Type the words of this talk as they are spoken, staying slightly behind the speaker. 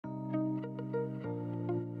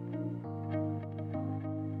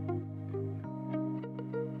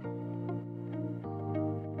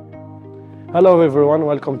Hello everyone,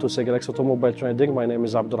 welcome to Segrex Automobile Trading. My name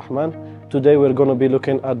is Abdurrahman. Today we're going to be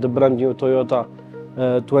looking at the brand new Toyota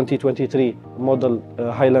 2023 model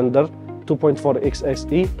Highlander 2.4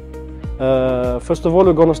 XSE. First of all,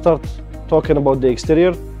 we're going to start talking about the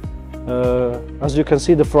exterior. As you can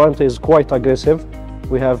see, the front is quite aggressive.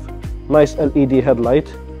 We have nice LED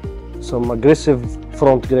headlight, some aggressive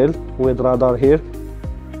front grille with radar here.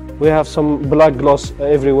 We have some black gloss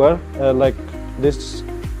everywhere, like this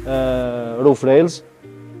roof rails,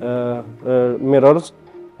 mirrors,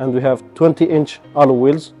 and we have 20-inch alloy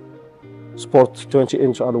wheels, sport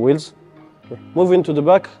 20-inch alloy wheels. Moving to the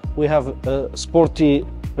back, we have a sporty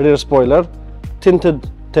rear spoiler, tinted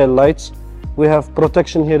tail lights. We have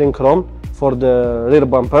protection here in chrome for the rear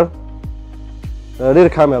bumper, rear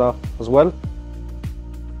camera as well.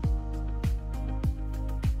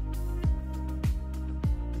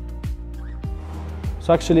 It's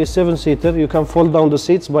actually a 7-seater. You can fold down the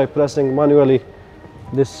seats by pressing manually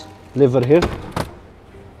this lever here.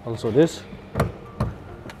 Also this.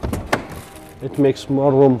 It makes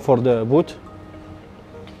more room for the boot.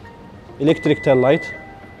 Electric tail light.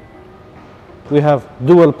 We have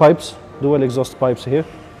dual pipes, dual exhaust pipes here.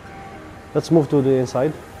 Let's move to the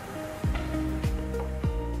inside.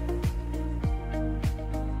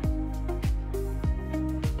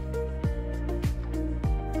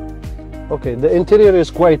 Okay, the interior is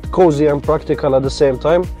quite cozy and practical at the same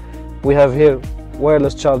time. We have here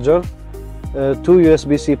wireless charger, 2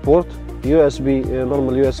 USB-C port,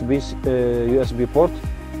 normal USB port,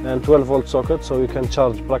 and 12-volt socket, so you can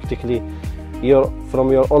charge practically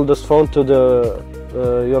from your oldest phone to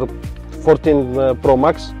your 14 Pro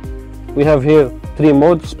Max. We have here 3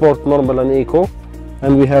 modes: Sport, Normal, and Eco,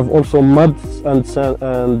 and we have also mud and sand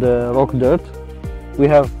and rock dirt. We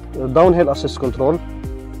have downhill assist control.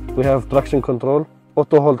 We have traction control,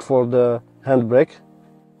 auto hold for the handbrake.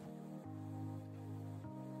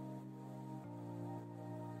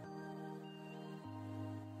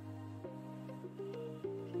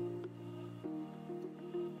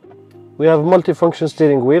 We have multi-function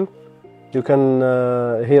steering wheel. You can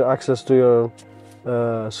here access to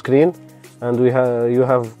your screen, and you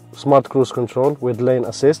have smart cruise control with lane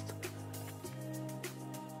assist.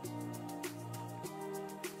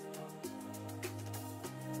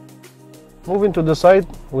 Moving to the side,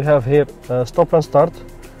 we have here stop and start.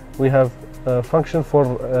 We have a function for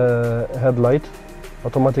headlight,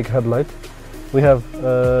 automatic headlight. We have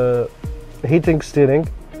heating steering,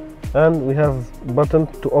 and we have button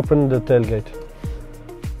to open the tailgate.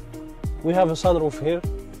 We have a sunroof here.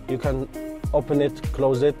 You can open it,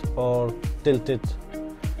 close it, or tilt it.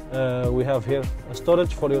 We have here a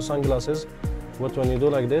storage for your sunglasses, but when you do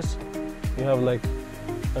like this, you have like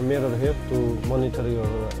a mirror here to monitor your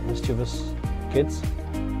mischievous kids.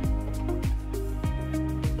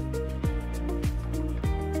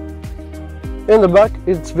 In the back,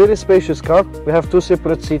 it's very spacious car. We have 2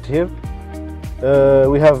 separate seats here.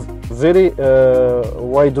 We have very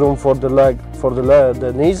wide room for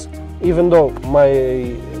the knees. Even though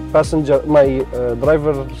my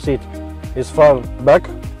driver seat is far back,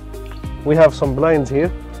 we have some blinds here,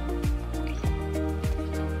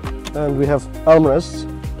 and we have armrests,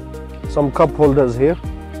 some cup holders here,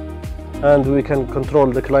 and we can control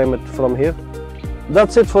the climate from here.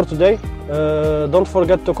 That's it for today. Don't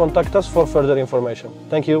forget to contact us for further information.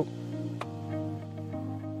 Thank you.